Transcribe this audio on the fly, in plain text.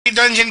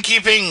dungeon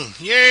keeping!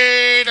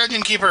 Yay,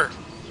 dungeon keeper!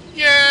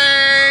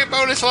 Yay,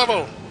 bonus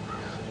level!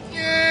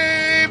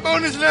 Yay,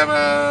 bonus level!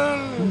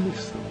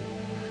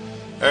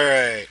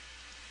 Alright.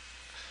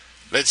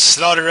 Let's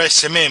slaughter us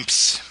some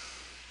imps.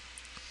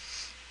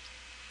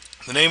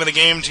 The name of the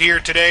game here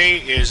today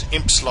is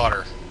Imp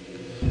Slaughter.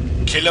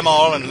 Kill them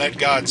all and let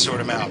God sort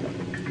them out.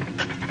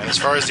 And as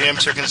far as the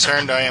imps are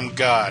concerned, I am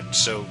God,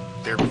 so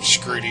they're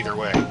screwed either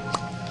way.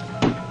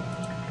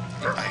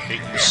 I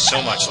hate you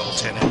so much, level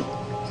 10 imp.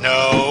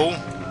 No!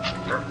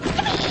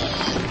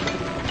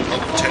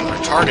 Level 10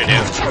 retarded imp. You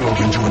have tunneled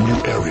into a new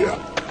area.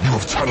 You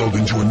have tunneled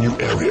into a new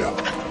area.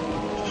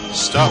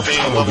 Stop being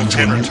a level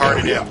 10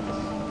 retarded imp.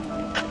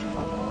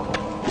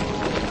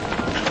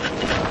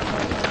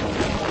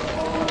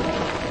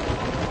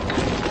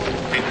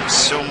 I hate you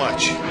so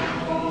much.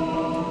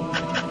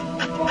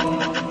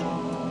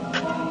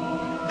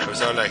 I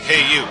was all like,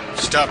 hey you,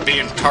 stop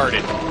being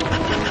tarded.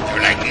 They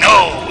were like,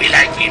 no, we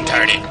like being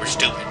tarded. We're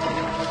stupid.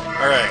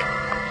 Alright.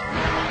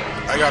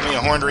 I got me a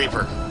Horned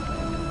Reaper.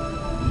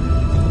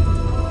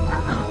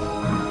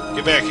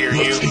 Get back here,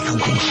 you. You've taken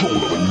control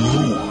of a new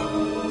room.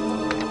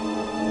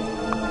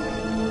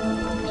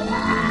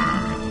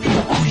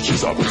 Your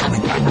creatures are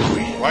becoming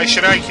angry. Why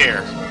should I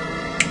care?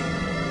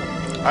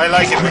 I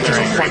like it when they're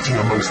angry. Fighting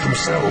amongst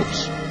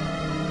themselves.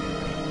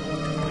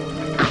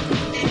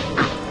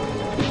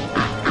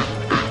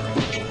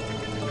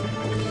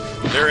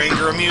 Their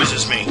anger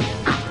amuses me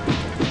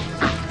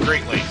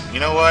greatly. You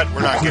know what?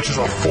 We're not getting creatures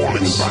are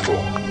falling in battle.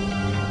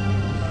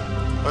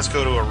 Let's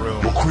go to a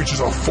room. Your creatures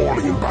are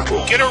falling in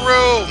battle. Get a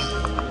room!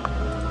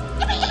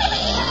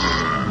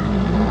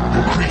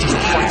 Your creatures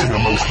are fighting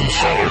amongst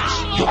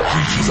themselves. Your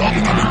creatures are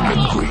becoming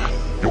angry.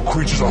 Your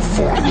creatures are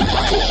falling in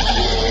battle.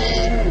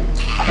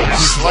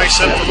 Slice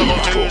up the level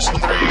 2s and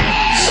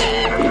 3s.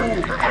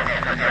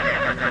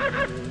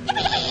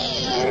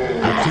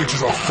 Your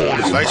creatures are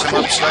falling Slice in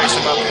them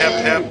battle. up, hep,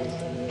 hep.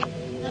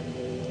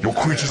 Your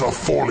creatures are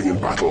falling in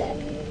battle.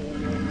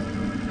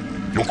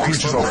 Your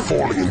creatures are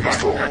falling in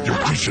battle. Your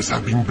creatures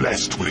have been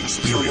blessed with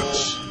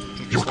experience.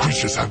 Your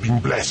creatures have been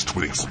blessed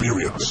with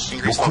experience.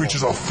 Your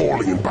creatures are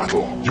falling in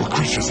battle. Your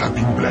creatures have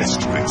been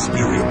blessed with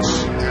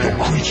experience. Your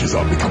creatures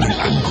are becoming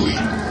angry.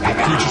 Your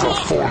creatures are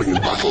falling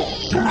in battle.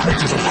 Your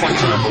creatures are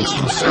fighting amongst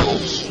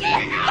themselves.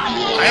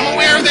 I am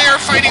aware they are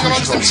fighting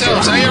amongst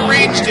themselves. I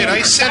arranged it.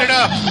 I set it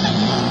up.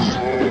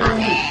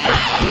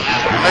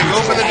 Like,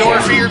 open the door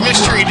for your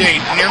mystery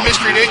date, and your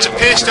mystery date's a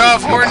pissed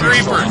off Horned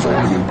Reaper.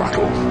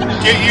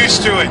 Get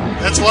used to it.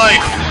 That's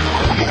life.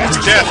 That's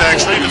death,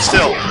 actually, but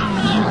still.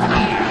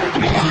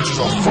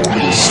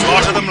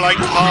 Slaughter them like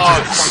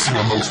hogs.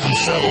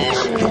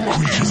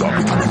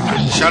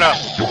 Shut up.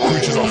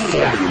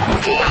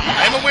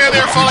 I am aware they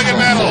are falling in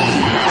battle.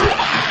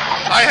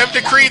 I have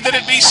decreed that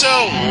it be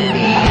so.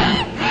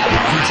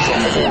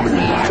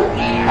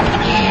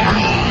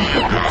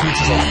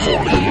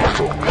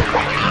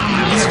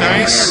 It's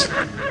nice.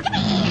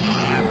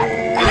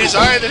 It is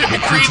I that have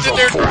decreed that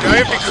I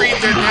have decreed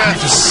their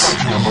deaths.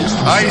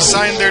 I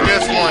signed their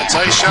death warrants.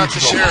 I shot the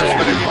sheriff,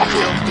 but I didn't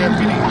kill the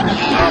deputy.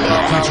 Blah,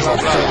 blah,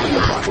 blah,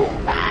 blah,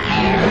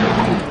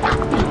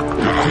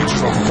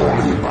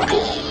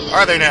 blah.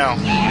 Are they now?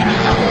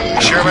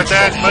 You sure about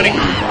that, buddy?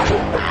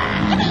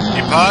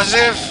 You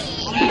positive?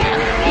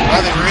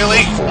 Are they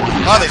really?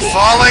 Are they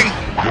falling?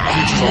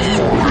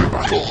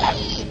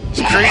 Is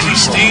Crazy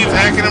Steve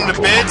hacking them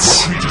to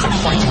bits?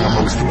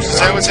 Is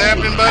that what's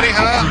happening, buddy,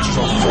 huh?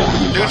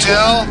 Do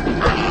tell?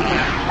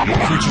 Your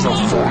creatures are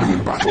falling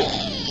in battle.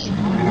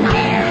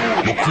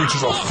 Your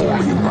creatures are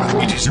falling in battle.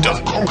 You just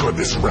have conquered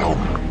this realm.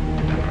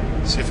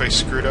 See if I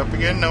screwed up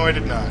again? No, I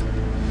did not.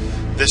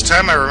 This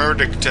time I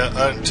remembered to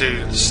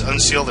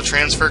unseal the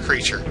transfer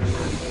creature.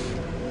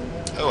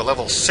 Oh, a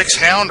level 6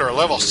 Hound or a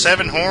level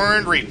 7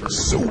 Horned Reaper.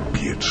 So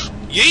be it.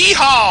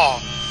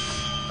 Yeehaw!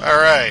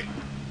 Alright.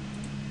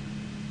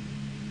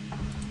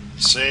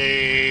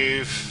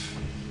 Save.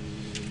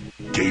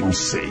 Game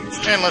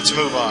saved. And let's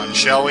move on,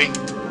 shall we?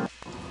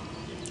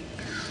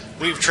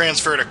 We've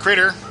transferred a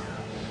critter,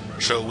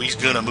 so we're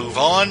gonna move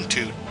on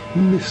to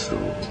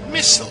Missile.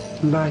 Missile.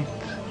 Light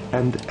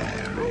and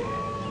airy.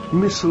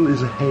 Missile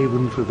is a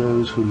haven for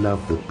those who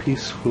love the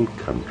peaceful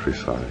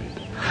countryside.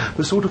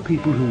 The sort of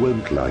people who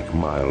won't like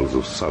miles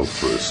of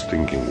sulphurous,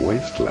 stinking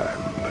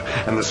wasteland.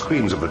 And the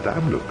screams of the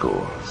damned, of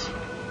course.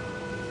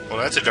 Well,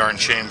 that's a darn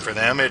shame for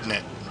them, isn't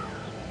it?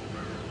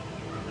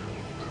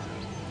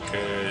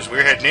 Because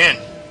we're heading in.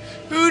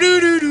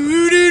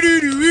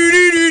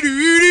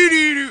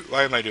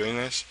 Why am I doing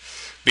this?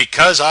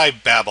 Because I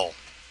babble.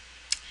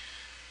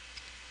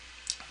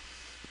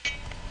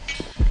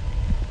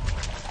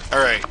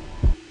 Alright.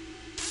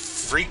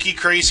 Freaky,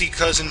 crazy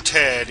cousin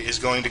Ted is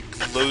going to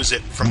lose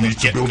it from the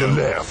get-go. You need to build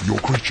a lair for your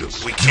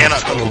creatures. We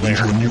cannot build a lair.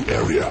 Into a new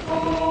area.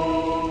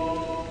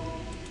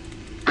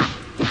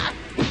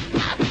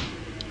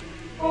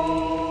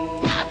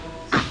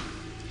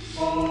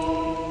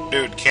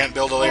 Dude, can't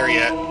build a lair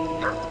yet.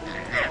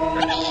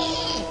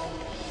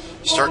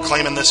 Start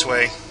claiming this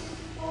way.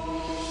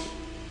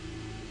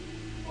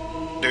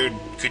 Dude,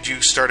 Could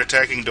you start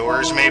attacking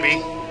doors, maybe?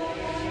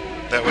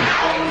 That would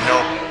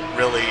help,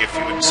 really, if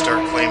you would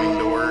start claiming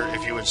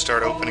if you would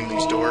start opening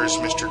these doors,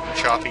 Mr.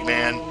 Choppy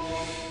Man.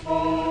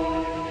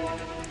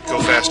 Go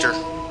faster.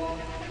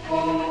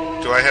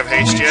 Do I have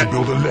haste yet?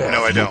 No,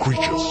 I don't.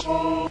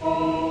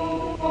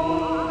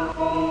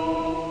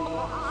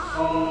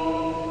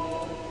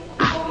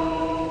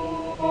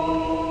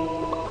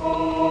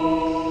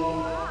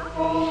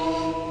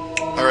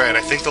 Alright,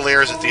 I think the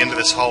lair is at the end of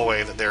this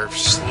hallway that they're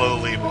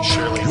slowly but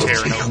surely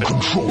tearing open.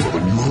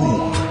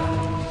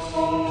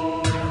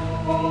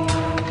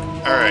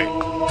 Alright.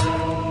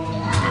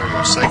 There we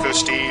go. Psycho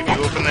Steve,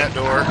 you open that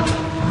door.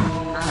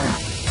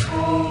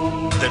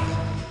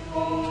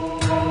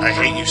 I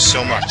hate you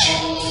so much.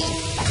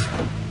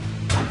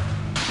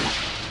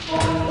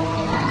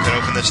 Then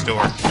open this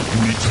door.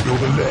 You need to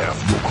build a lair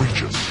for your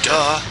creatures.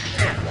 Duh!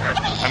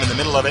 I'm in the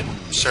middle of it,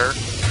 sir.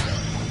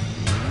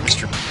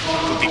 Mr.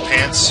 Poopy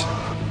Pants.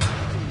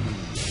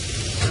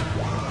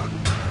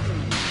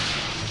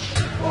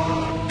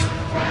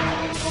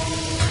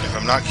 If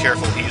I'm not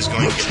careful, he's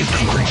going to get me.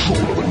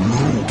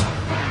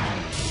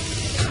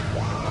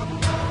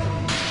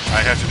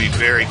 I have to be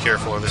very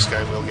careful or this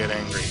guy will get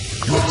angry.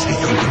 You have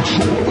taken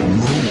control of a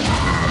new room.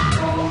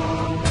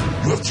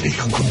 You have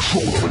taken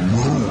control of a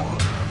new room.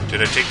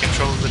 Did I take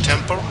control of the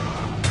temple?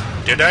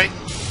 Did I?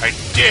 I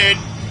did!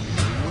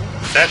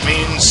 That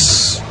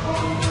means...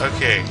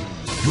 Okay.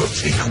 You have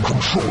taken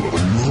control of a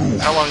new room.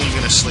 How long are you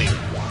going to sleep?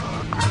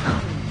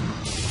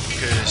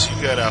 Because you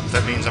got up,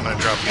 that means I'm going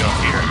to drop you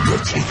off here. You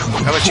have taken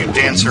control. How about you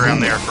dance around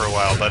there for a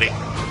while, buddy?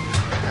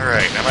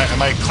 Alright,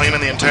 am I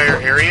claiming the entire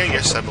area?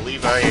 Yes, I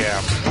believe I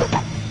am.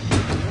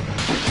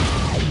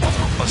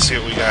 Let's see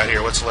what we got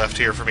here. What's left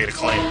here for me to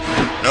claim?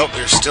 Nope,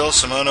 there's still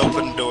some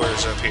unopened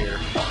doors up here.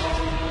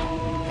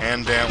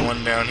 And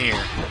one down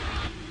here.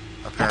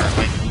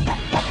 Apparently.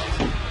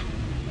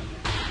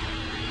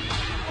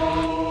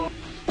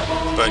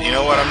 But you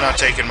know what? I'm not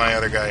taking my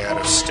other guy out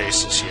of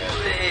stasis yet.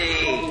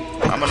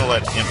 I'm gonna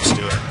let imps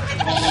do it.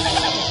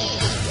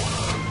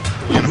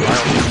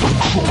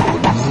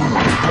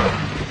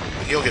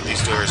 He'll get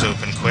these doors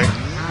open quick.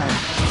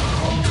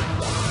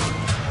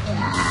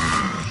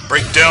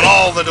 Break down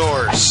all the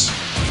doors.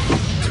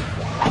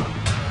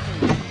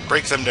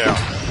 Break them down.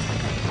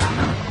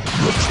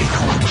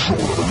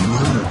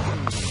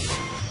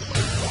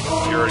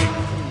 You're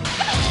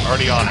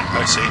already on it,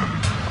 I see.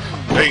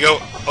 There you go.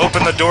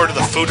 Open the door to the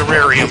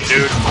foodorarium,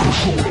 dude.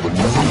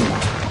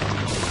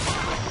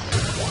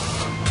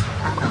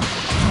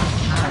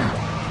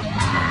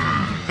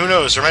 Who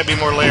knows? There might be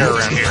more lair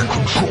around here.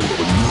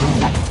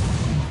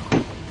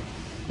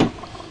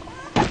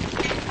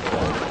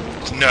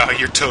 No,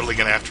 you're totally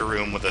gonna have to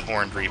room with the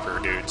Horned Reaper,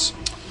 dudes.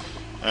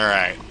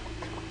 Alright.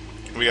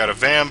 We got a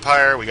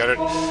vampire, we got it.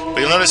 But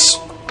you'll notice,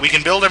 we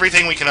can build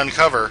everything we can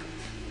uncover,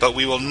 but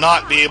we will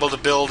not be able to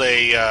build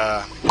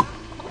a,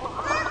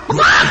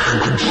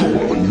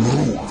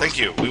 Thank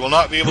you. We will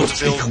not be able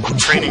to build a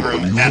training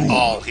room at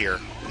all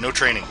here. No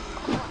training.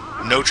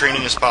 No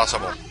training is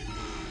possible.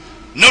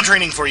 No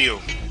training for you!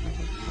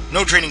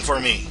 No training for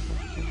me!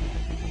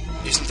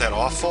 Isn't that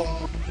awful?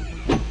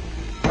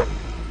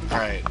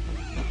 Alright.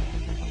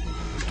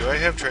 Do I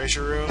have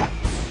treasure room?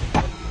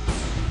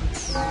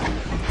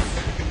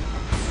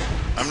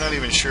 I'm not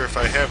even sure if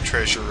I have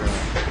treasure room.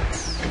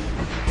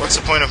 What's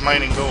the point of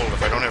mining gold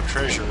if I don't have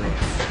treasure room?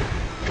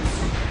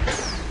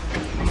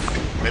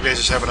 Maybe I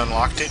just haven't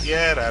unlocked it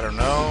yet? I don't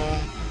know.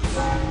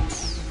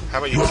 How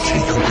about you? You're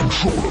taking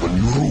control of a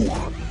new room.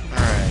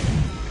 Alright.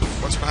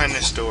 What's behind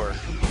this door?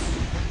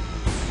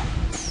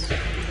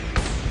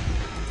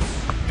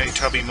 Hey,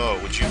 Tubby Mo,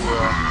 would you,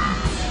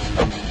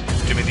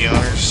 do me the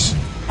honors?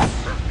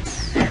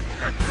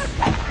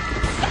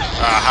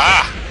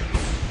 Aha!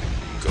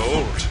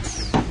 Gold.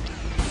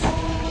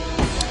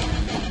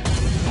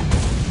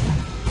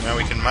 Now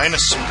we can mine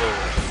us some gold.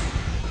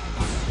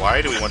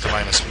 Why do we want to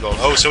mine us some gold?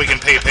 Oh, so we can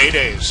pay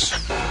paydays.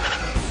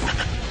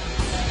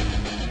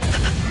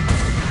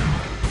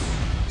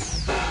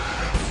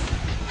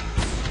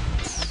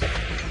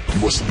 You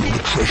must build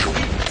a treasury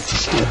to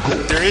store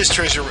gold. There is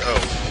treasure.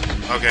 Oh,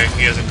 okay.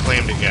 He hasn't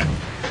claimed it yet.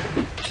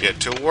 Get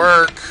to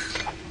work,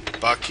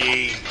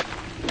 Bucky.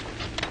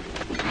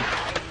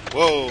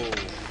 Whoa,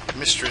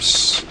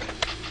 mistress.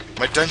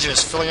 My dungeon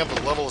is filling up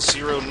with level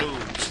 0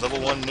 noobs, level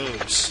 1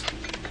 noobs.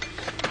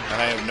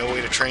 And I have no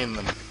way to train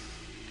them.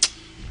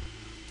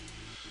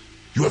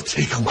 You have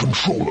taken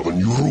control of a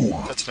new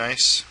room. That's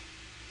nice.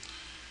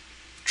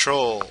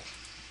 Troll.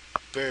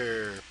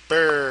 Brr.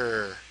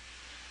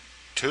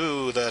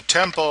 To the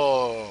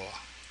temple.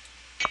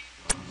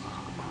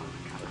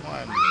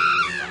 1,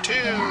 2,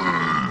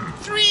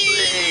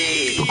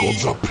 3. The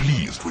gods are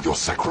pleased with your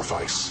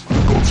sacrifice. The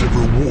gods have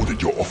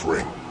rewarded your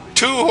offering.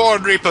 2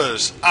 Horned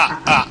Reapers. 2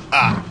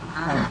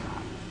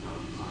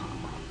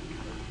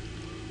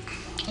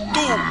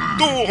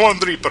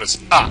 Horned Reapers.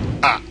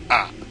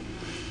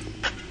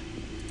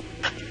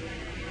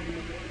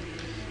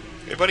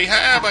 Hey buddy,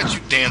 how about you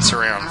dance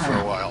around for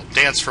a while?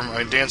 Dance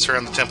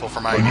around the temple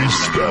for my A new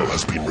amusement. spell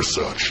has been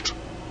researched.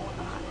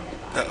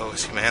 Uh-oh,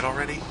 is he mad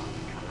already?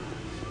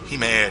 He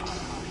mad.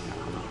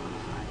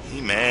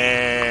 He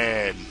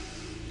mad.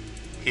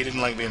 He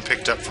didn't like being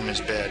picked up from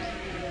his bed.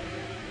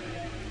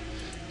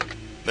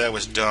 That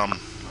was dumb.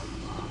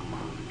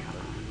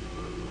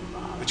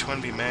 Which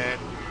one be mad?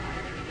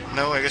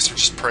 No, I guess they're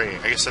just praying.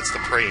 I guess that's the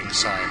praying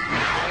sign.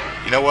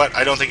 You know what?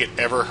 I don't think it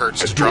ever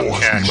hurts to drop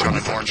cash on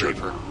an Horn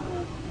Reaper.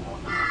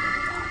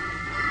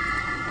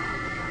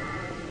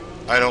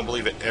 I don't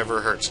believe it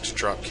ever hurts to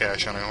drop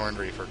cash on a Horn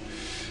Reaper.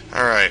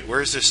 Alright,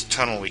 where's this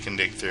tunnel we can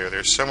dig through?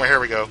 There's somewhere, here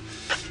we go.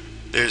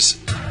 There's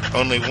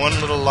only one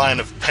little line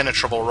of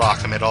penetrable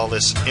rock amid all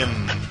this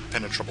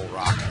impenetrable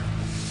rock.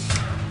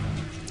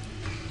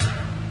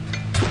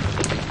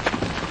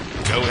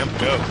 Go, imp,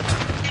 go.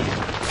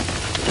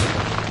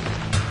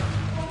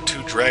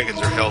 2 dragons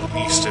are held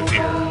east of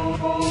here.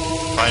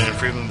 Find and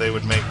free them, they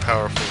would make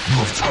powerful. You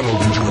have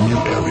tunneled into a new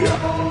area.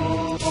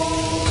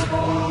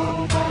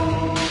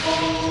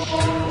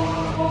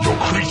 Your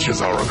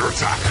creatures are under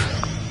attack.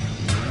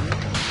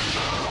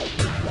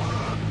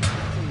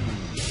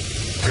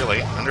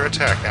 Really? Under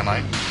attack, am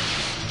I?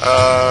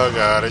 Oh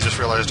god, I just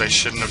realized I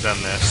shouldn't have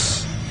done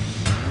this.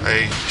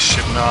 I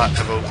should not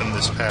have opened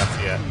this path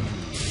yet.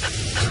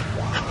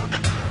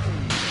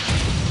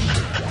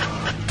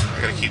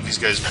 I gotta keep these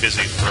guys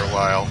busy for a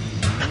while.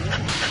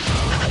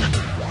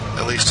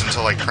 At least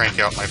until I crank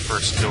out my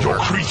first door. Your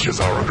creatures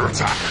are under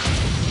attack.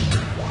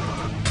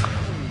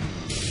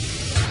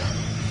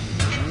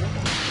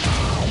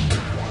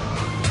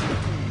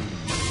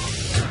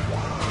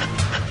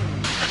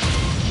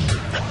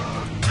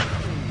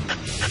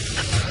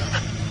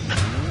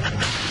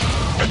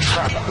 A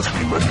trap has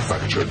been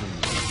manufactured.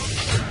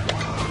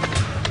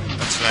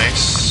 That's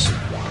nice.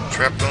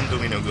 Trap don't do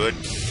me no good.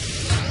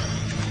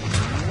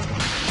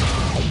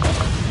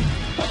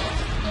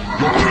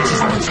 Your creatures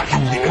are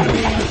attacking the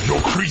enemy.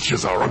 Your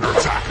creatures are under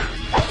attack.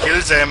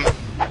 Kill them.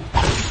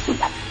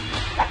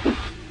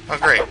 Oh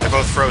great, they're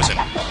both frozen.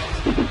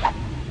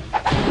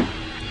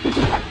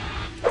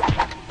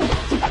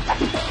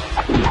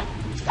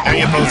 Now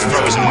you're both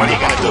frozen, what are you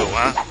gonna do,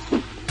 huh?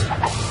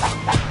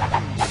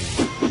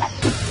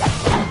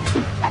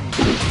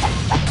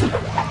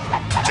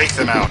 Take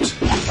them out.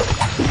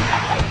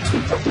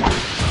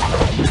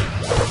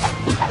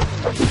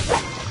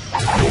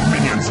 Your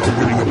minions are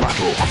winning a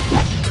battle.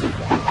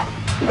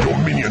 Your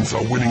minions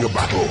are winning a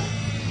battle.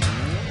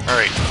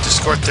 Alright,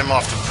 escort them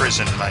off to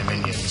prison, my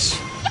minions.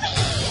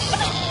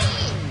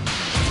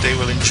 They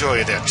will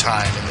enjoy their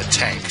time in the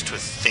tank to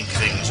think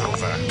things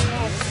over.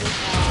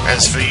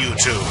 As for you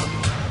two,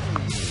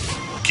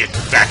 get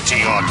back to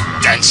your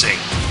dancing.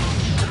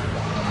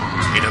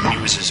 It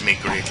amuses me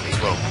greatly.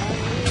 Well,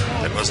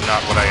 that was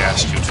not what I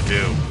asked you to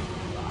do.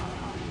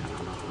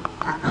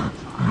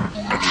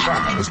 A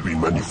trap has been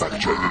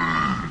manufactured.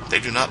 They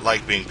do not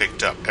like being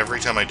picked up. Every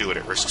time I do it,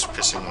 it risks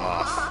pissing them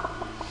off.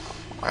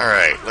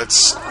 Alright,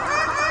 let's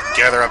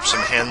gather up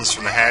some hens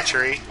from the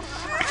hatchery,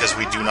 because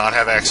we do not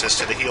have access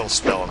to the heal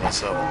spell in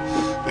this level.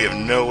 We have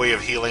no way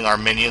of healing our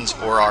minions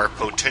or our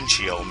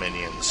potential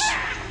minions.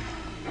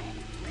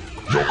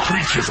 Your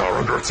creatures are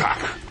under attack.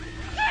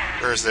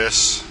 Where's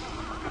this?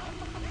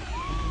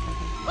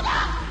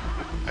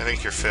 I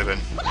think you're fibbing.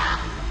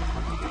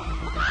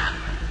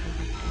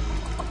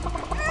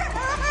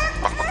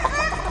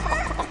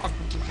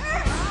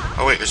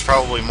 Oh wait, there's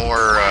probably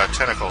more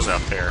tentacles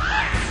out there.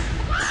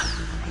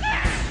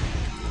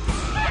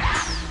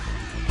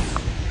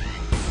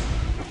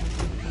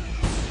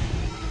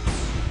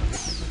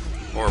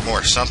 Or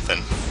more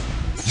something.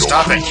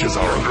 Stop it! Your creatures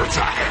are under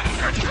attack.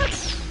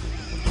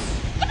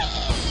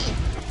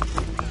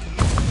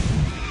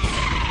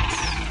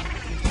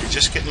 You're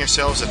just getting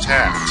yourselves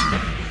attacked.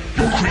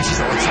 Your creatures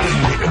are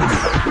attacking the enemy.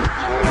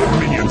 Your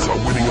minions are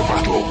winning a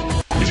battle.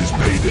 It is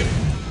payday.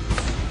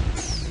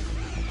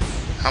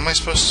 How am I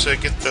supposed to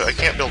get the... I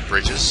can't build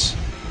bridges.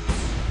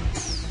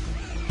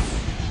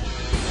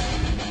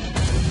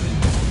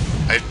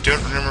 I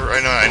don't remember...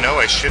 I know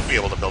I should be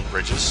able to build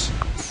bridges.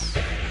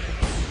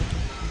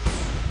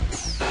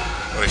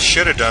 What I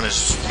should have done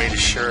is made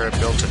sure I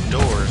built a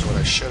door is what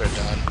I should have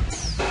done.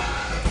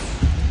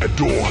 A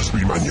door has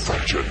been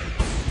manufactured.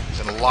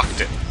 Then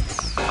locked it.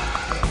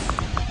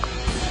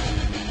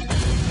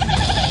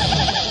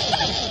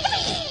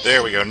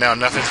 There we go. Now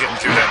nothing's getting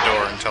through that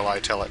door until I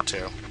tell it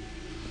to.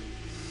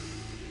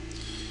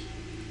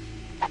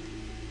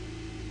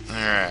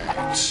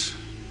 Alright.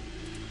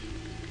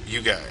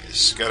 You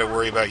guys. Gotta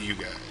worry about you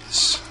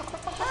guys.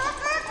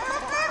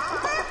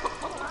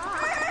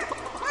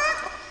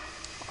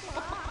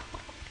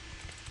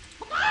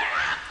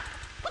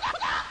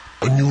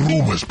 A new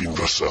room has been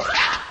researched.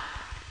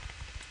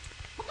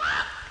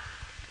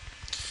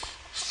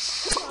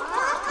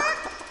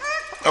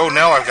 Oh,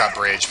 now I've got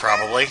bridge,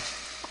 probably.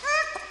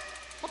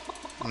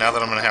 Now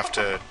that I'm gonna have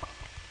to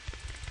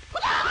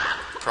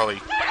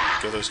probably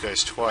go those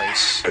guys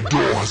twice. A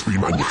door has been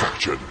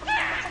manufactured.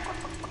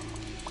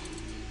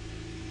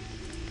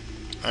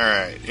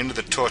 Alright, into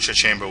the torture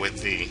chamber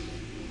with thee.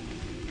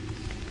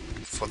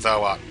 For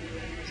thou art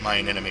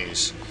mine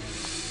enemies.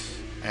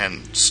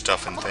 and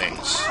stuff and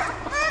things.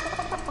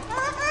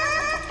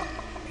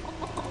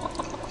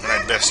 And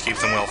I'd best keep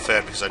them well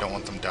fed because I don't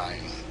want them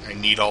dying. I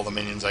need all the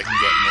minions I can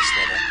get in this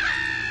level.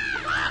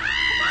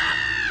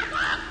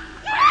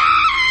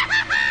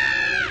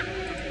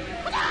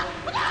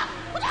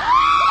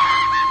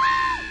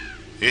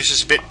 This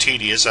is a bit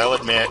tedious, I'll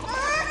admit.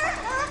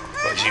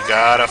 But you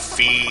gotta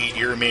feed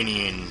your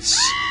minions.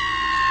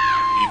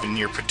 Even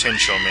your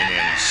potential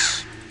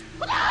minions.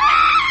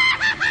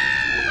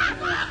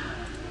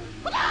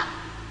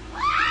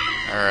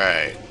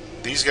 Alright.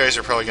 These guys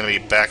are probably going to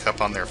be back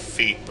up on their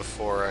feet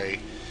before I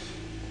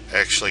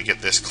actually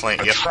get this claim.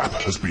 A trap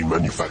has been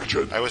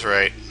manufactured. I was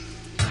right.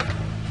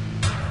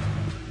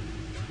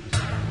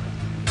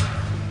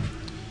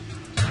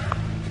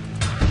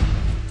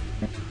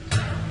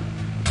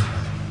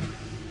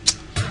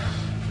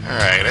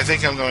 Alright, I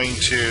think I'm going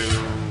to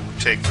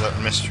let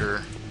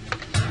Mr.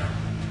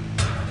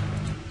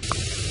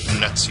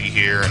 Nutsy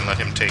here and let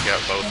him take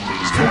out both of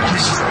these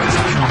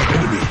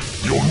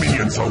guys. Your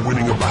minions are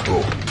winning a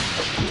battle.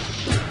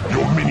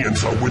 Your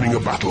minions are winning a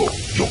battle.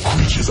 Your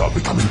creatures are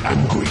becoming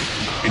angry.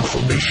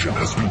 Information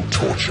has been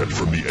tortured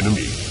from the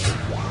enemy.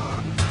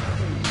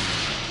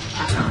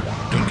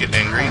 Don't get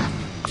angry.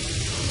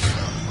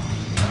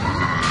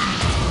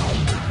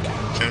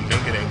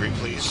 Don't get angry,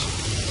 please.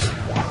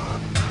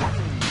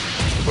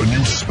 A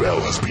new spell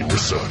has been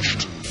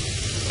researched.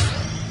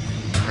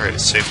 Alright,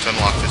 it's safe to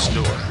unlock this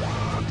door.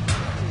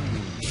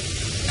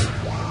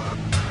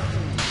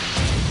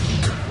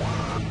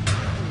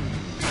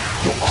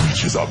 Your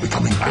creatures are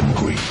becoming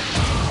angry.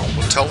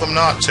 Well, tell them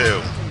not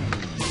to.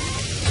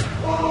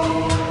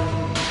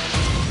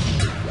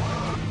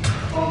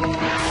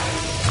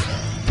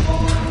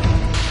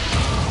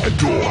 A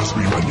door has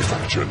been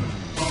manufactured.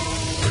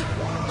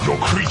 Your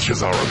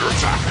creatures are under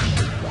attack.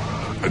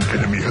 An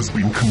enemy has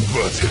been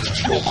converted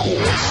to your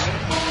cause.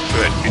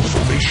 Good.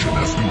 Information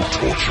has been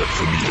tortured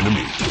from the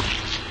enemy.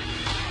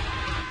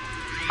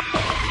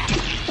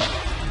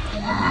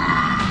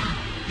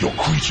 Your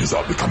creatures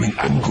are becoming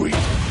angry.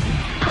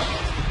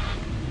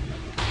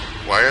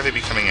 Why are they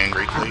becoming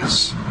angry,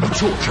 please? A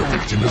torture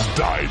victim has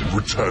died and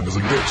returned as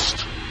a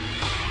ghost.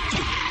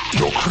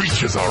 Your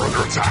creatures are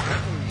under attack.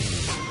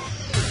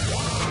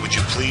 Would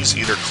you please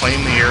either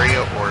claim the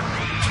area or...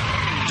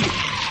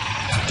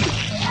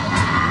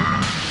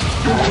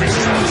 Your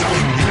creatures are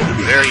attacking the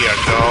enemy. There you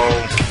go.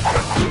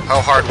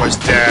 How hard was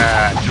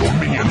that? Your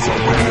minions are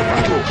winning a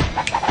battle.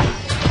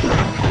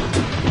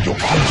 Your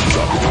creatures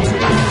are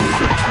becoming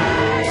angry.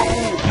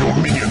 Your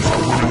minions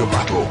are winning a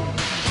battle.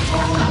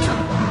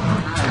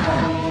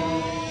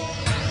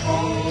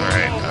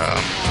 Alright,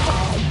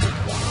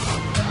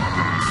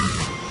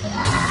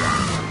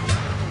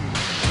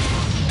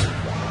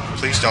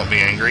 please don't be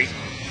angry.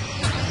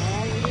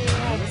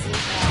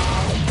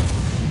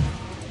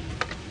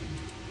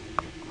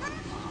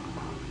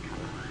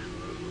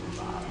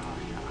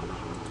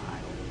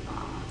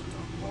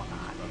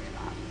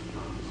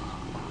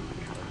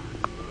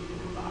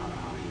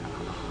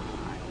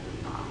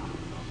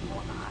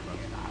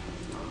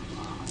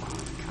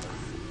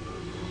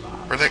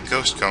 Where'd that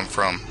ghost come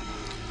from?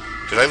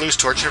 Did I lose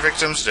torture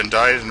victims and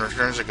died and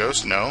return as a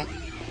ghost? No.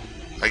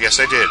 I guess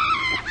I did.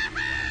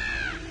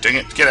 Dang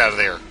it, get out of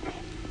there.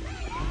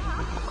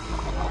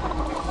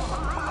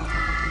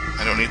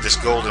 I don't need this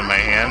gold in my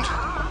hand.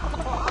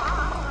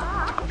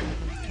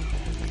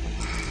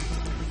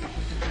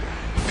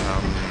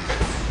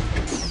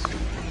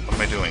 What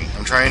am I doing?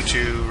 I'm trying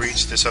to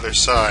reach this other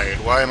side.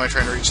 Why am I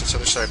trying to reach this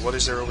other side? What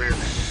is there over here?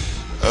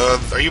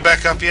 Are you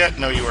back up yet?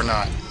 No, you are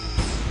not.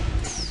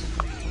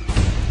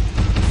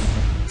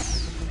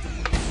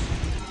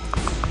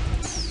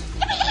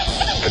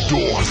 A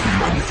door has been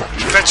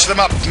manufactured. Fetch them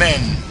up,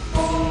 men!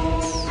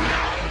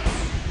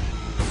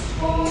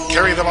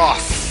 Carry them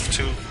off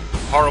to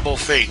horrible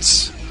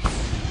fates,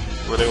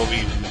 where they will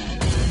be,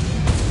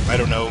 I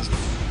don't know,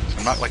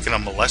 I'm not like gonna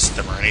molest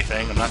them or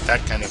anything, I'm not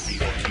that kind of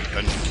evil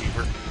dungeon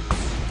keeper.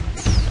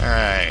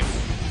 Alright.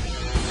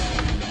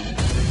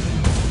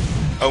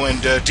 Oh,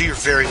 and do your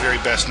very, very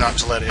best not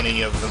to let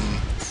any of them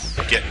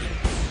get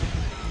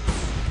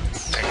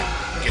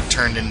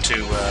turned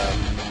into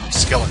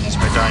skeletons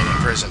by dying in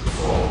prison,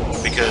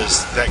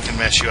 because that can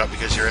mess you up,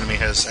 because your enemy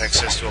has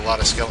access to a lot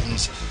of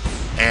skeletons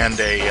and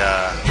a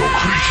Your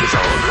creatures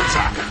are under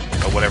attack.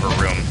 a whatever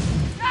room.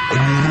 A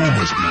new room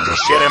has been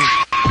researched. Get him.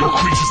 Your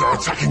creatures are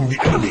attacking the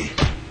enemy.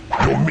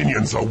 Your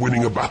minions are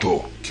winning a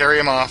battle. Carry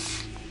him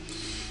off.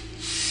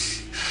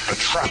 A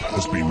trap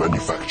has been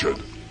manufactured.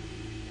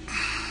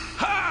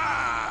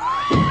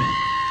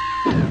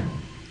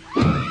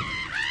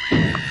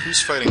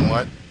 Who's fighting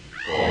what?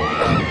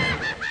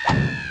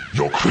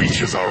 Your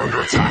creatures are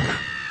under attack.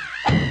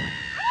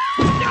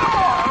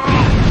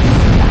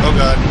 Oh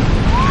god.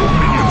 Your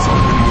minions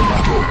are winning a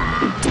battle.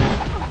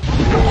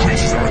 Your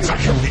creatures are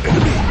attacking the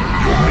enemy.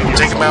 Your minions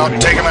Take him are out,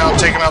 winning take a him out, battle.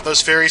 take him out.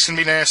 Those fairies can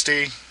be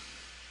nasty.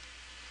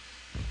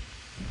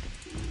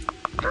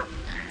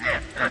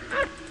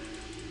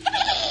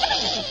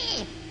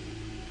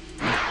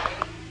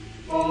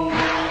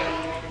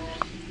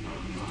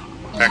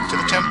 Back to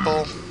the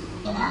temple.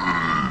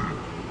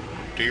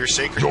 Do your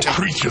sacred Your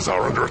temple. creatures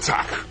are under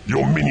attack.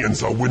 Your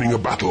minions are winning a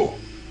battle.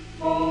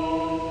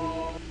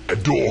 A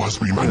door has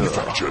been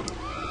manufactured.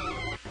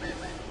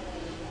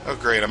 Oh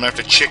great, I'm gonna have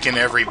to chicken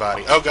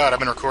everybody. Oh god, I've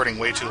been recording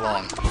way too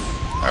long.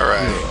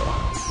 Alright.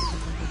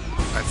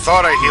 I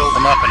thought I healed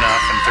them up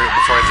enough and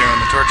before I threw them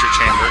in the torture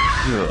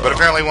chamber, but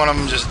apparently one of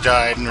them just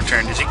died and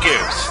returned as a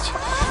ghost.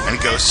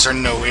 And ghosts are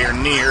nowhere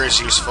near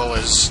as useful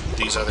as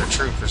these other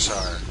troopers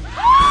are.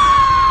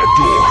 A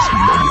door has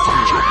been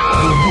manufactured.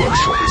 The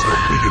workshop is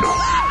not big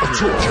enough. A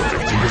torture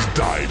victim has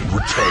died and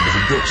returned as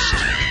a ghost.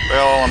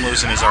 Well, all I'm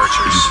losing is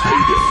archers.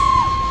 Payday.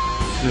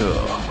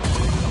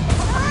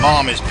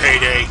 Mom is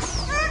payday.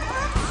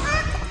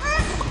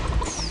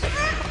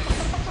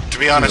 To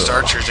be honest,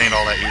 archers ain't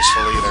all that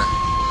useful either.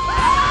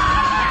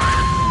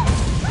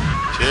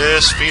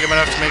 Just feed them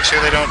enough to make sure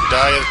they don't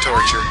die of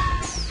torture.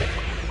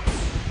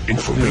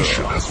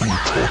 Information has been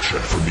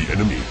tortured from the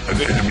enemy. An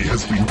enemy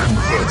has been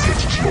converted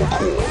to your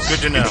cause. Good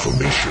to know.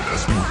 Information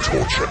has been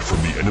tortured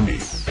from the enemy.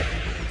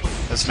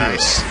 That's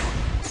nice.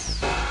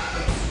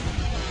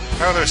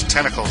 How are those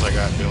tentacles I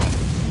got doing?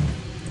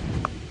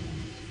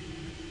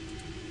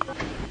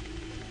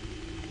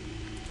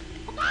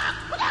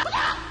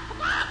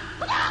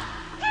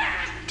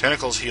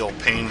 Tentacles heal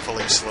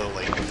painfully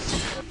slowly.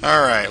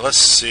 Alright, let's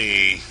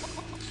see.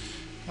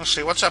 Let's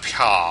see, what's up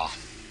here?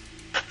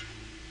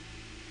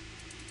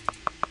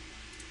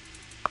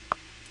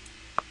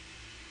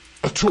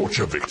 A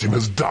torture victim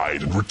has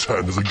died and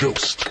returned as a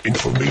ghost.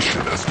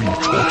 Information has been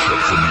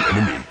tortured from the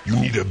enemy. You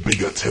need a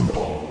bigger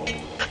temple.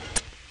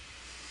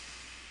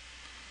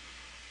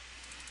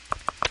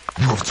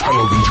 You have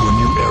tunneled into a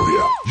new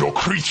area. Your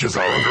creatures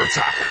are under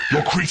attack.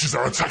 Your creatures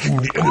are attacking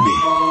the enemy.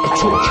 A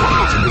torture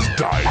victim has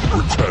died and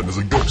returned as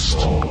a ghost.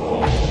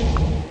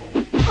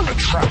 A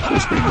trap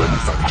has been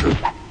manufactured.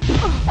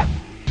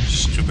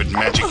 Stupid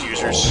magic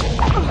users.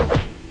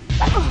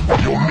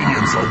 Your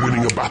minions are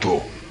winning a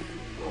battle.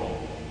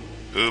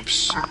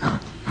 Oops.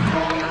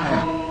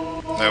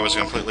 That was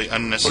completely A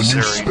new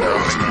unnecessary. spell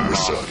has been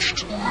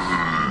researched.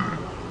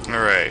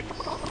 Alright.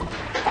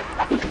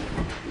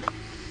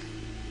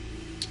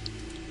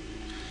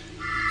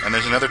 And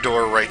there's another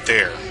door right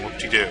there.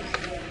 Whoop-de-doo.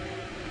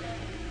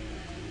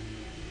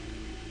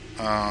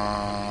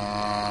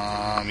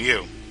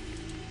 You.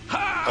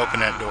 Open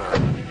that door.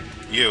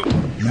 You.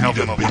 You Help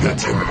need him a open bigger that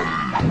door. temple.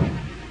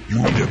 You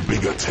need a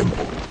bigger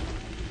temple.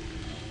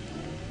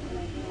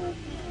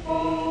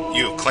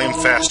 You. Claim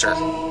faster.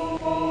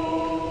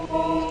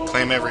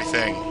 Claim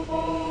everything.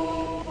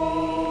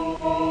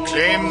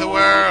 Claim the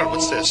world.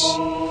 What's this?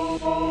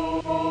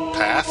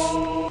 Path?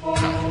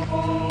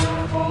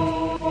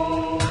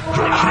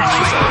 Your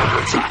creatures are under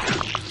attack.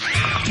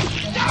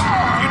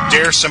 You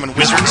dare summon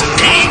wizards at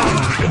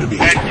me? Enemy.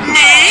 At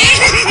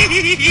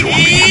Your me?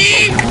 minions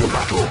are winning a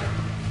battle.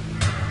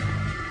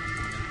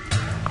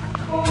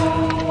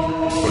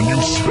 A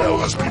new spell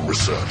has been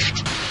researched.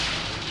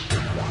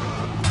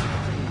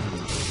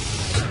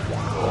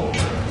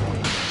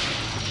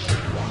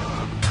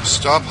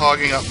 Stop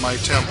hogging up my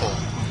temple.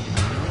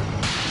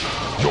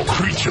 Your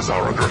creatures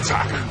are under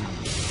attack.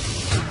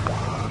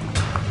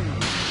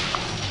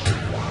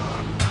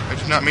 I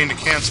did not mean to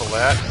cancel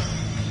that.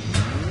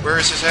 Where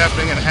is this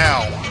happening and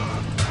how?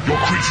 Your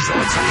creatures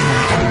are attacking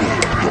the enemy.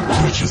 Your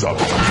creatures are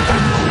becoming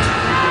angry.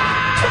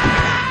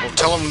 Well,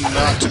 tell them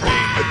not to be.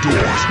 A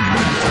door has been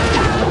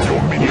manufactured.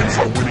 Your minions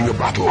are winning a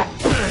battle.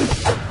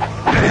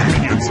 Your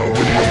minions are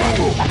winning a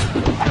battle.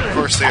 Of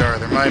course they are.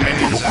 They're my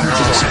minions Your and they're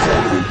creatures are awesome.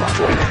 falling in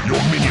battle.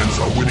 Your minions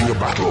are winning a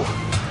battle.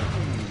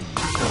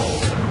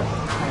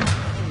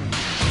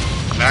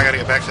 Now I gotta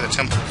get back to the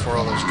temple before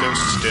all those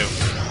ghosts do.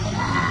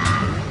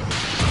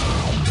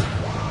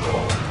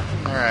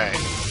 Alright.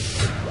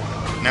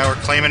 Now we're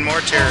claiming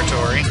more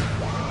territory.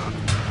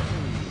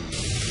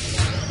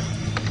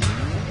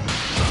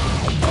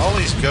 All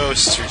these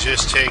ghosts are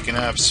just taking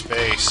up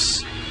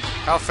space.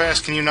 How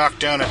fast can you knock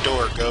down a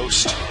door,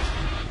 ghost?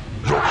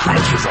 Your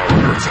creatures are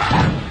under attack.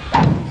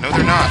 No,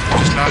 they're not. They're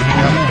just knocking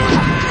down the door.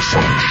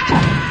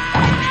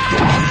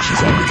 Your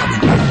creatures are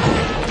becoming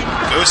angry.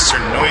 Ghosts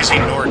are noisy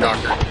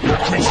Nordocker. Your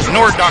creatures are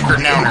Nordocker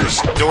downers.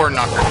 Door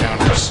knocker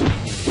downers.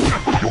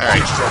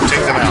 Alright,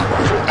 take them out.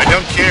 I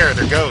don't care,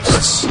 they're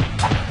ghosts.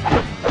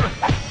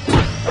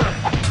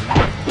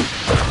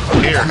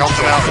 Here, help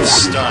them out with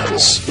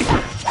stuns.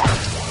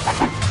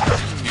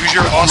 Use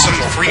your awesome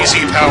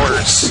freezy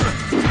powers.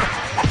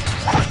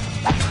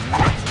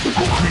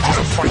 Your creatures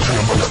are fighting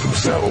amongst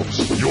themselves.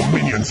 Your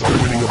minions are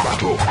winning a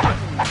battle.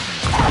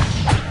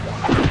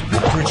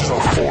 Your creatures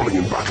are falling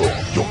in battle.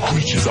 Your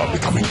creatures are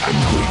becoming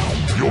angry.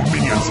 Your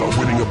minions are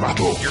winning a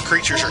battle. Your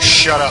creatures are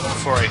shut up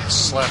before I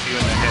slap you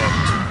in the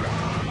head.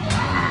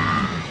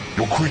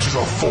 Your creatures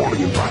are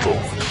falling in battle.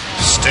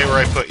 Stay where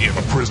I put you.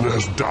 A prisoner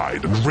has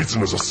died and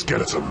risen as a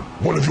skeleton.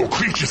 One of your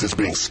creatures is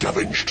being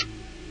scavenged.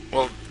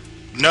 Well,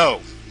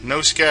 no. No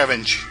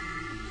scavenge.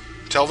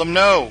 Tell them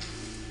no.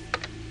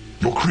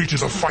 Your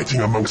creatures are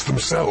fighting amongst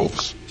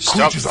themselves.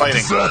 Stop creatures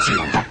fighting. are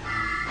deserting.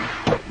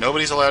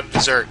 Nobody's allowed to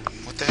desert.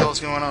 What the hell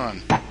is going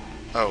on?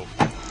 Oh,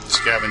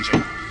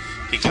 scavenging.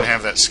 He can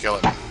have that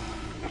skeleton.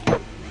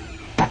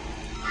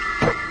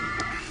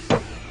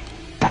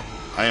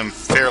 I am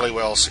fairly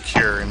well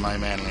secure in my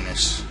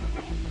manliness.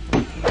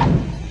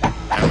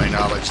 And my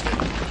knowledge that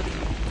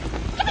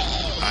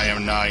I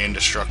am nigh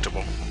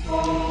indestructible.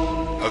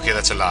 Okay,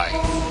 that's a lie.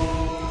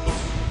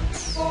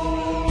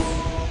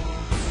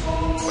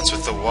 What's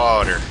with the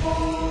water?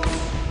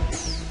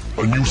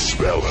 A new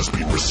spell has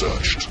been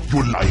researched.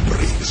 Your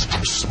library is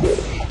too small.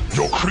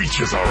 Your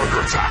creatures are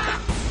under attack.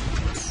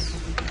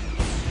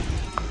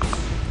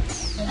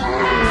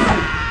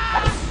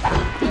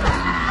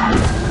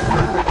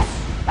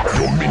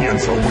 Your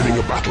minions are winning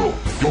a battle.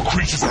 Your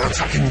creatures are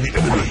attacking the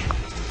enemy.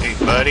 Hey,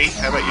 buddy,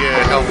 how about you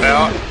help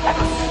out?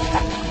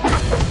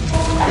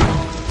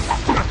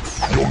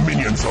 Your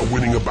minions are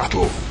winning a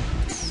battle.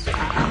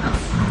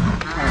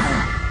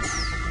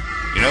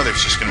 You know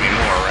there's just gonna be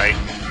more, right?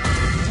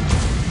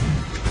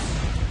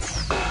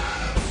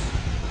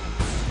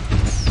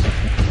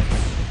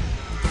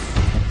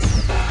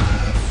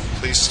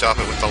 Please stop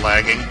it with the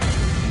lagging.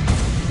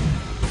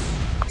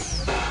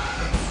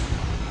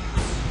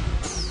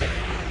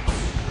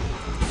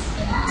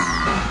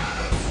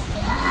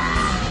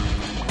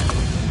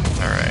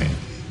 Alright.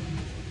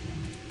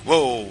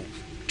 Whoa!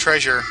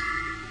 Treasure.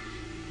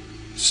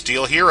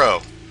 Steel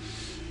hero.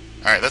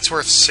 Alright, that's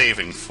worth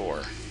saving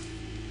for.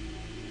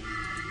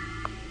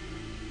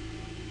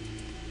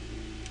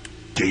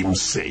 Game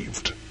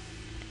saved.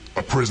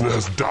 A prisoner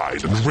has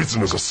died and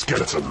risen as a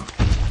skeleton.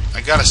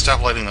 I gotta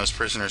stop letting those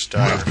prisoners You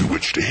die. have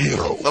bewitched a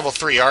hero. Level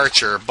 3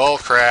 archer.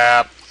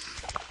 Bullcrap.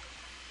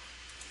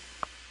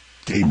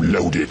 Game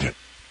loaded.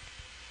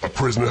 A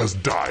prisoner has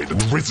died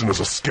and risen as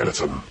a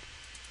skeleton.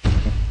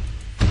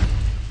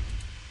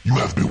 You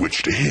have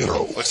bewitched a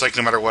hero. Looks like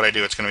no matter what I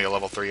do, it's gonna be a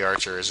level 3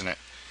 archer, isn't it?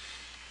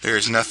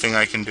 There's nothing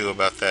I can do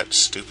about that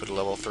stupid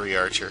level 3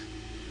 archer.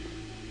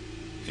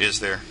 Is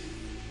there?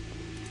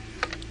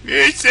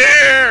 It's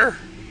there!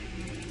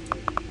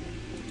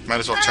 Might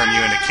as well turn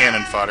you into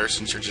cannon fodder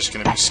since you're just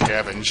going to be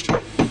scavenged.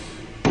 And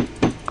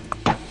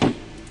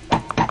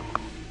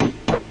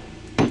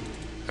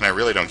I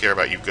really don't care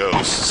about you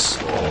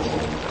ghosts.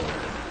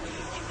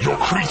 Your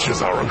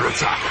creatures are under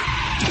attack.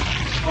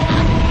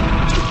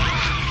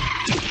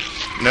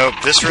 Nope,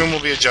 this room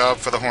will be a job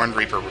for the Horned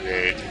Reaper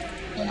Brigade.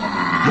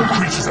 Your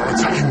creatures are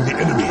attacking the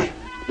enemy.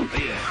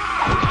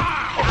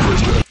 A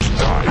prisoner has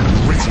died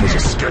and risen as a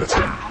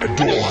skeleton. A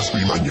door has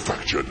been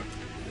manufactured.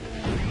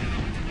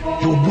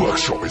 Your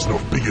workshop is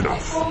not big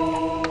enough.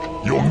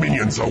 Your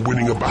minions are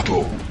winning a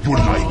battle. Your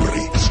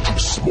library is too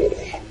small.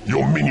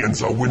 Your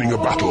minions are winning a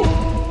battle.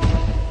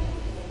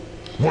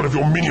 One of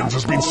your minions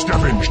has been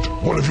scavenged.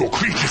 One of your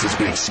creatures is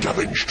being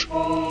scavenged.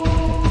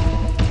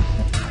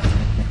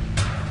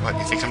 What,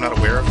 you think I'm not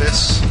aware of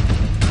this?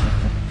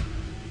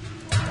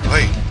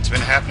 Wait, it's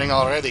been happening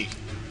already.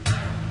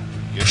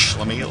 You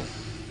schlemiel.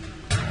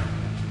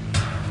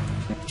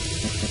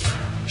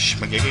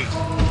 Schmagiggy.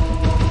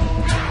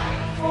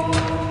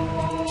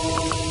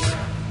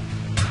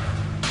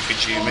 Could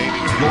you maybe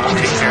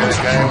take care of this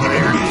guy over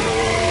there?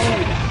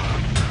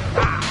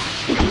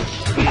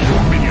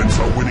 Your minions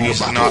are winning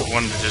He's a battle. not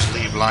one to just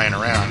leave lying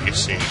around, you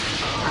see.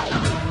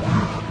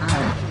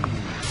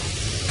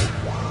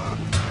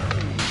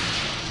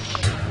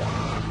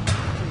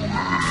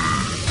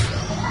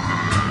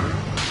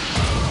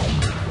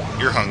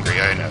 You're hungry,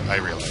 I know, I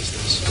realize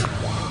this.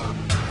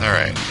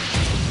 Alright.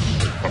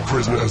 A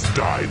prisoner has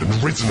died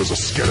and risen as a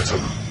skeleton.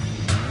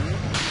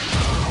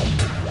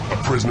 A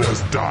prisoner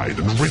has died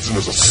and risen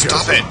as a skeleton.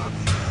 Stop it!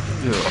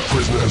 A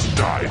prisoner has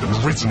died and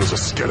risen as a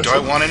skeleton. Do I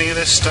want any of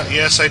this stuff?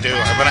 Yes, I do.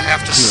 I'm gonna have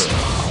to...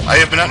 I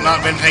have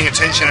not been paying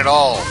attention at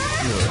all.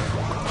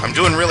 I'm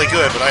doing really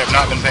good, but I have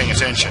not been paying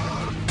attention.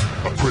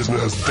 A prisoner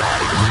has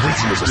died and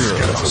risen as a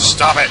skeleton.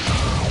 Stop it!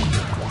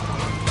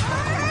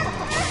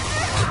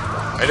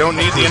 I don't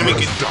need the enemy...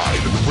 Has died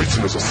and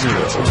risen as a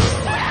skeleton.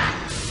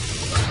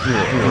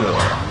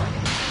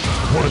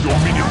 One of your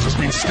minions has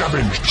been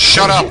scavenged.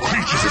 Shut One up! of your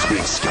creatures is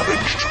being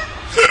scavenged.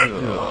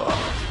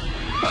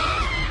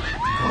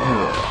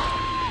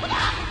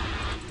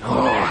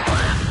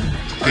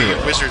 Hey, you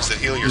wizards that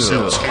heal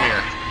yourselves, come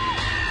here.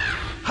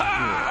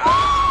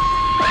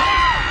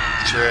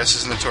 Get your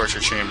asses in the torture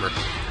chamber.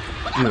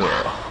 Get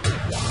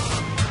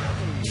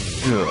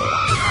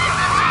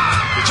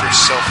your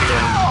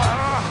self-healing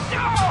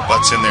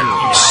butts in there,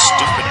 you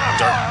stupid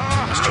dark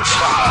monsters.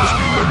 Has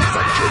been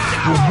manufactured.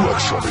 Your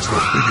workshop is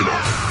not big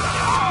enough.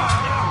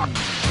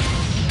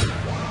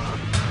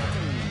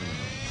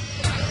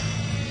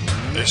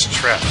 There's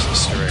traps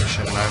this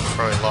direction, and I've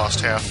probably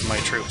lost half of my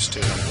troops to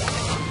them.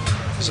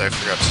 Because I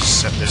forgot to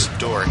set this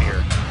door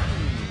here.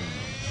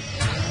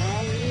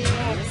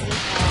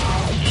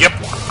 Yep,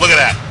 look at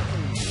that!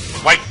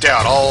 Wiped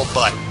out, all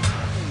but.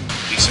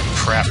 Piece of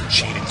crap,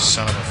 cheating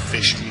son of a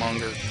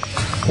fishmonger.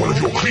 One of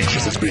your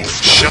creatures is being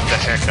scavenged. Shut the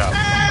heck up.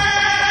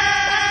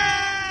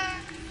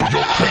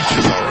 Your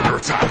creatures are under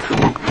attack.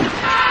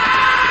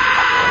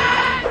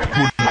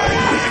 You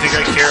think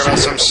I care about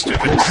some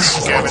stupid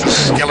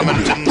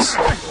skeletons?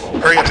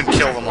 Hurry up and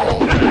kill them all.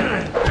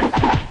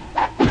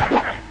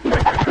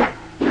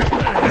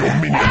 Your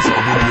minions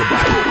are winning a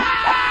battle.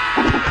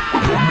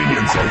 Your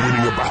minions are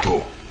winning a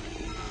battle.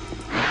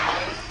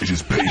 It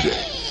is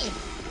payday.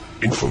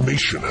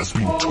 Information has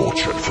been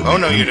tortured from Oh,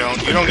 no, you don't.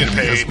 You don't get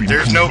paid.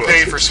 There's no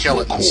pay for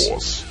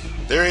skeletons.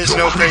 There is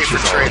no pay for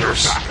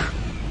traitors.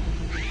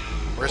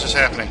 Where's this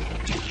happening?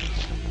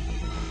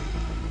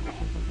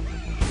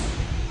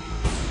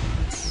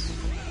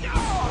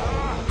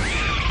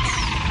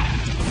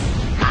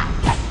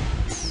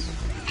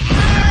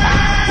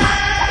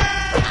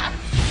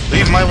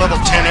 Leave my level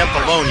 10 imp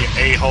alone, you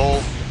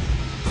a-hole.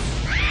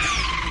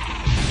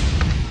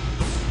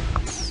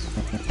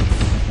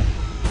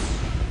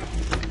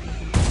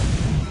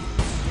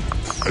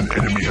 An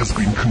enemy has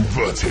been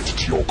converted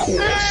to your cause.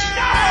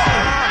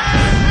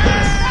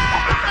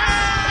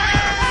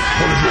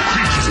 One of your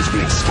creatures is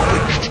being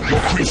scavenged. Your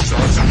creatures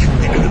are attacking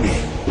the enemy.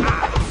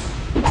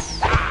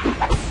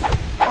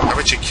 How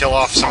about you kill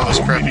off some of those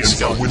crappy Minions are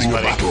skeletons, winning a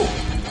buddy, battle.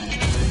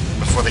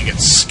 before they get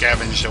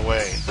scavenged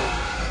away.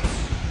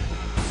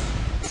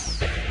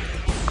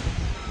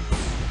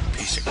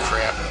 Piece of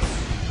crap.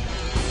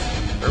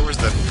 Where was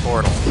the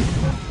portal?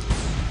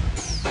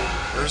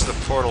 Where's the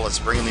portal that's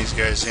bringing these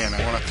guys in?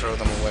 I want to throw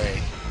them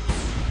away.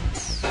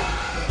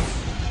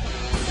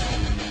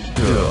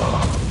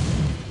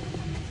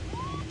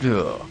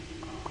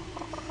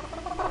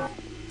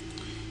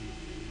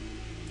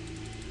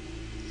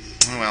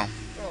 Oh well.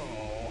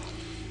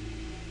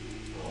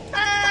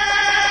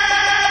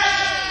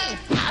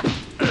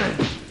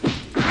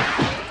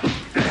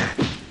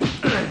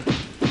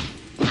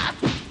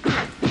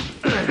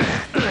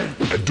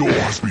 A door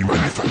has been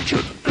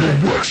manufactured.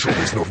 Your workshop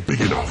is not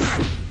big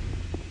enough.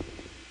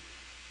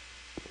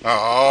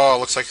 Oh,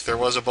 looks like there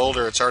was a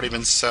boulder. It's already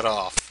been set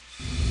off.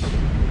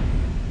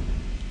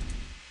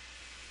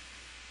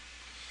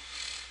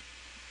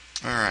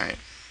 Alright.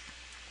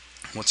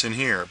 What's in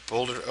here?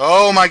 Boulder.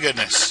 Oh my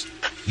goodness.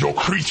 Your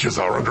creatures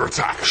are under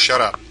attack.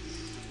 Shut up.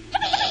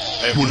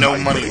 I have no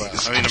money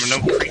left. I mean, I have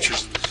no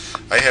creatures.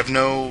 I have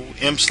no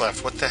imps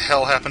left. What the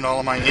hell happened to all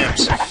of my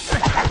imps? Your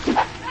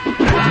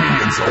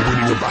minions are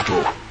winning a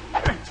battle.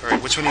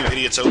 Alright, which one of you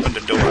idiots opened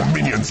a door? Your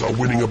minions are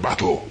winning a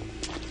battle.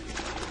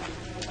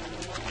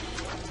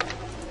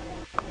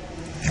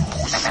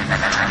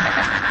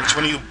 Which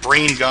one of you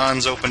brain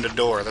gons opened a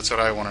door? That's what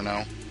I want to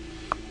know.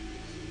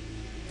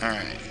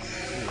 Alright.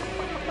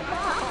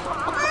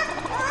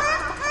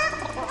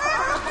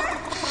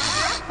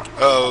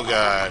 Oh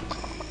god.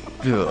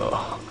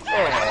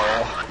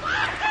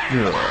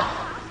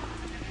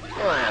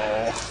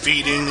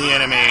 Feeding the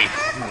enemy.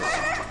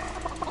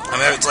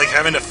 It's like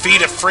having to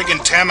feed a friggin'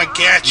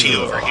 Tamagotchi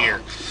over here.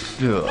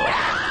 One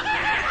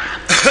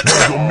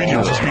of your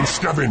minions has been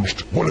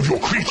scavenged. One of your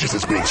creatures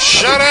is being scavenged.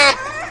 Shut up!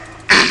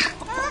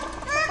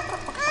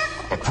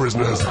 A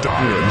prisoner has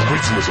died and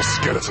written as a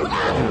skeleton.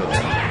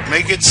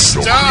 Make it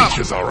Your stop!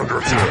 creatures are under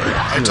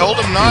attack. I told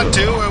him not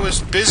to. I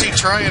was busy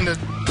trying to...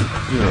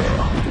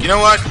 You know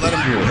what? Let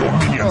him... Your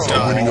minions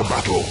are winning a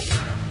battle.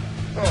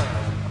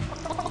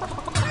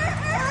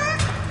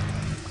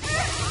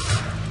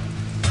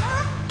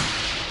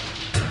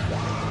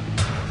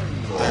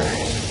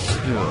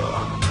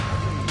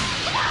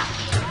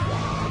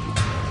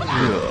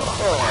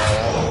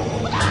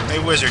 Hey,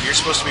 wizard, you're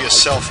supposed to be a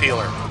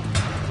self-healer.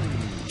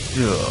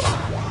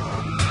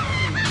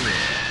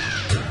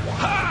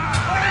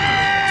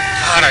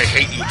 God, I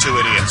hate you two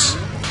idiots.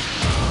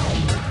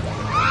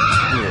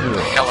 Get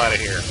the hell out of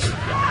here.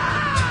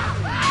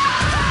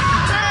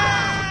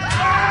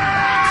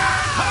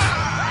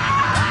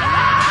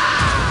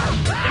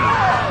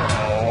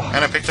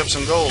 And I picked up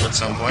some gold at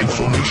some point.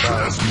 Information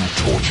has been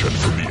tortured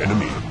from the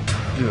enemy.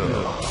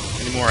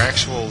 Any more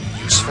actual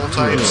useful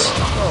types?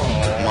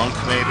 Monk,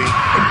 maybe?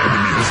 An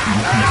enemy has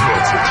been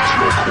converted to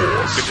your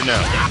cause. Good to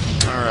know.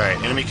 Alright,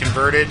 enemy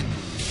converted.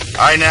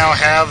 I now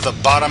have the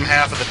bottom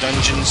half of the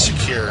dungeon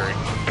secured.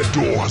 A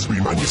door has been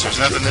manufactured. There's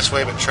nothing this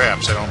way but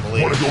traps, I don't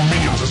believe. One of your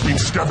minions has been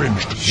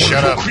scavenged.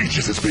 Shut One of up. your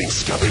creatures is being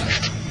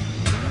scavenged.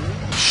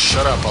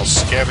 Shut up, I'll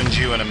scavenge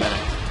you in a minute.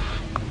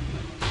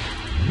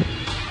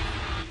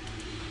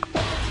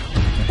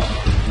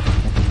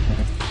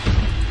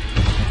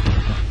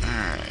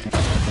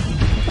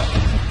 Alright.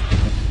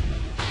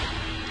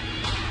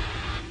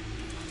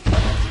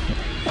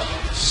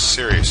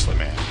 Seriously,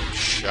 man.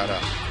 Shut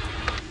up.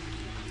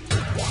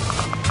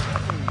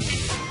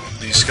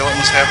 These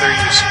skeletons have their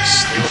uses.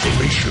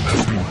 Information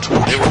has been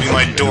tortured. They will be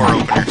my door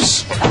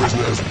openers. A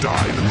prisoner has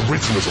died and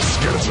written as a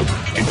skeleton.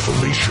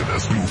 Information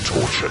has been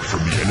tortured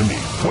from the enemy.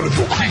 One of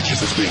your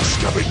creatures is being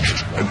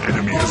scavenged. An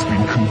enemy has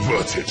been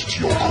converted to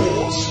your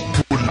cause.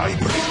 Your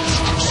library is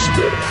too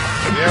small.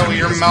 An Yeah, well, enemy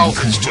your has mouth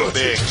been is too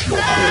converted big. to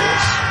your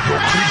cause.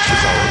 Your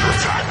creatures are under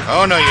attack.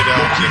 Oh, no, you Your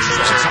don't. creatures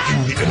are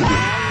attacking the enemy.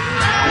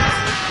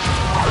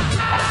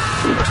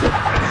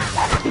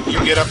 You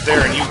get up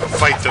there and you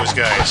fight those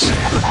guys,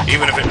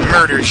 even if it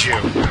murders you.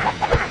 Your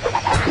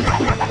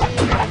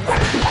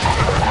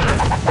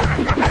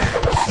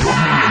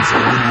minions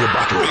are winning a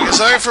battle.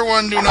 Because I, for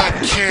one, do not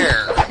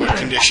care what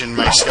condition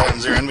my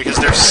skeletons are in because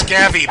they're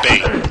scavvy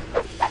bait.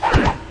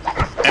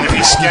 And if he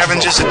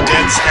scavenges a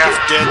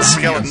half-dead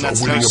skeleton,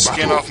 that's no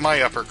skin off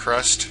my upper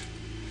crust.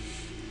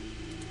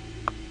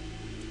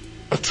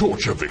 A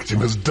torture victim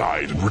has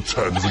died and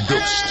returned as a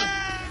ghost.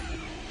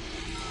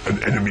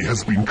 An enemy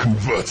has been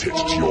converted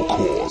to your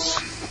cause.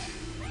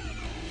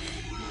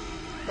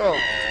 Oh.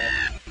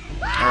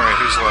 Alright,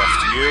 who's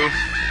left? You?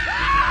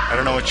 I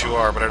don't know what you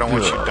are, but I don't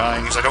want you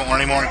dying because I don't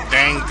want any more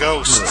dang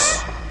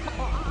ghosts.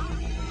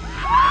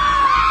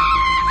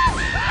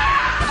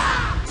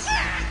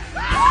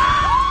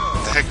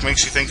 What the heck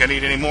makes you think I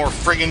need any more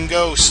friggin'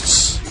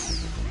 ghosts?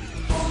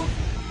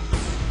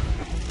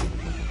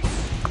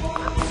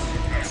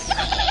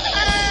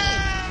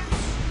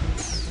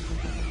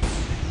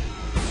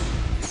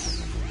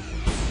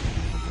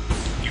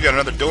 You got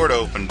another door to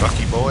open,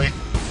 Bucky boy.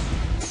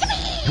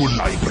 Your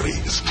library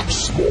is too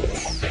small.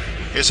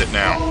 Is it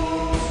now?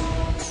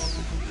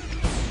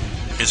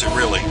 Is it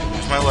really?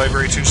 Is my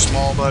library too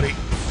small, buddy?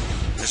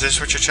 Is this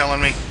what you're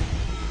telling me?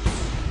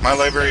 My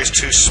library is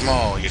too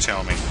small, you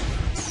tell me.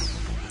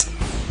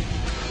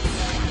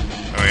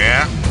 Oh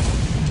yeah?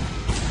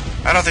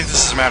 I don't think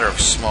this is a matter of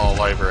small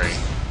library.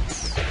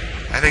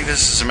 I think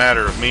this is a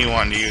matter of me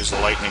wanting to use the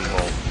lightning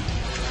bolt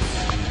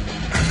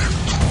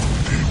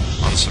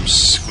on some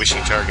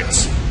squishy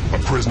targets. A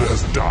prisoner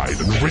has died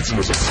and risen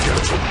as a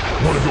skeleton.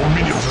 One of your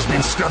minions has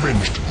been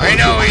scavenged. I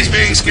know he's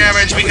being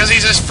scavenged because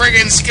he's a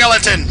friggin'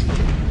 skeleton!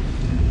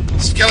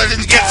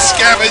 Skeletons get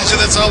scavenged and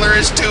that's all there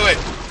is to it.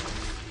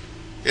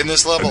 In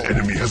this level. An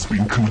enemy has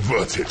been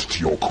converted to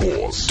your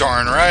cause.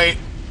 Darn right.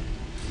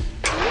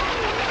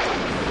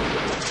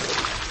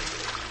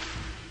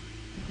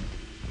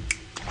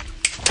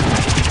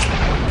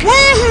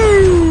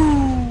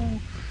 Woohoo!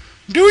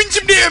 Doing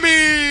some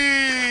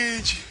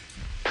damage!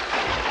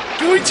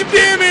 Doing some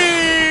damage!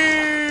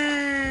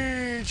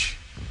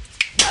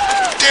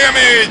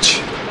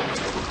 Damage!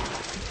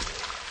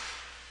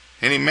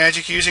 Any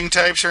magic using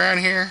types around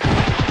here?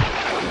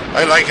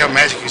 I like how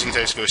magic using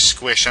types go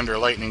squish under a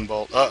lightning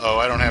bolt. Uh-oh,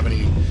 I don't have any...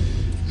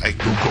 Your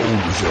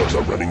gold reserves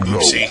are running low.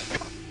 Oopsie.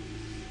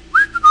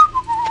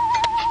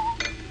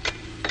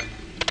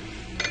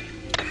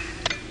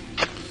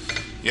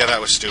 Yeah,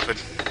 that was stupid.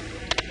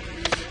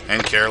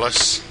 And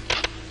careless.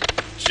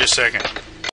 Just a second.